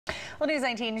Well, News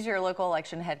 19 is your local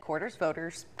election headquarters.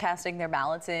 Voters casting their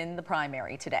ballots in the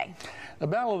primary today. The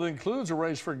ballot includes a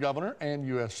race for governor and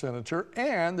U.S. senator,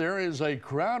 and there is a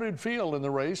crowded field in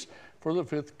the race for the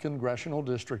 5th Congressional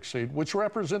District seat, which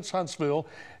represents Huntsville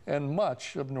and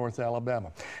much of North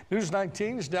Alabama. News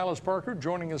 19's Dallas Parker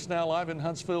joining us now live in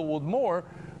Huntsville with more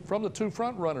from the two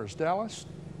front runners. Dallas?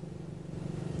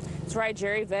 That's right,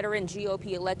 Jerry. Veteran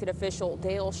GOP elected official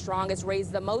Dale Strong has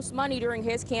raised the most money during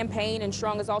his campaign, and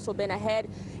Strong has also been ahead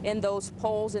in those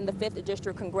polls in the 5th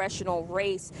District congressional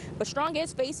race. But Strong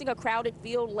is facing a crowded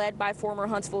field led by former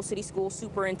Huntsville City School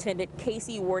Superintendent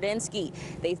Casey Wardensky.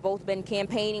 They've both been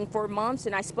campaigning for months,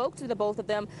 and I spoke to the both of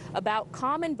them about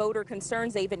common voter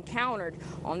concerns they've encountered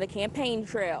on the campaign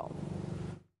trail.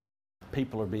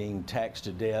 People are being taxed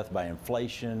to death by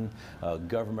inflation.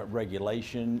 Government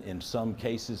regulation in some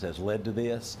cases has led to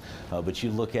this. But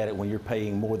you look at it when you're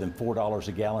paying more than $4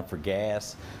 a gallon for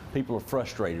gas, people are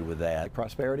frustrated with that.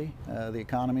 Prosperity, the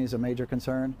economy is a major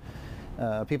concern.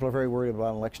 People are very worried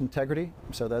about election integrity,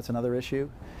 so that's another issue.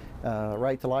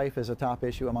 Right to life is a top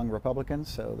issue among Republicans,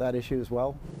 so that issue as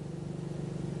well.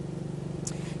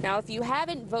 Now, if you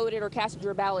haven't voted or casted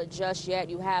your ballot just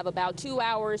yet, you have about 2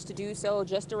 hours to do so.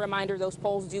 Just a reminder, those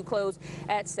polls do close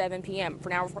at 7 p.m. For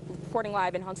now, reporting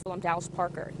live in Huntsville, I'm Dallas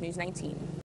Parker, News 19.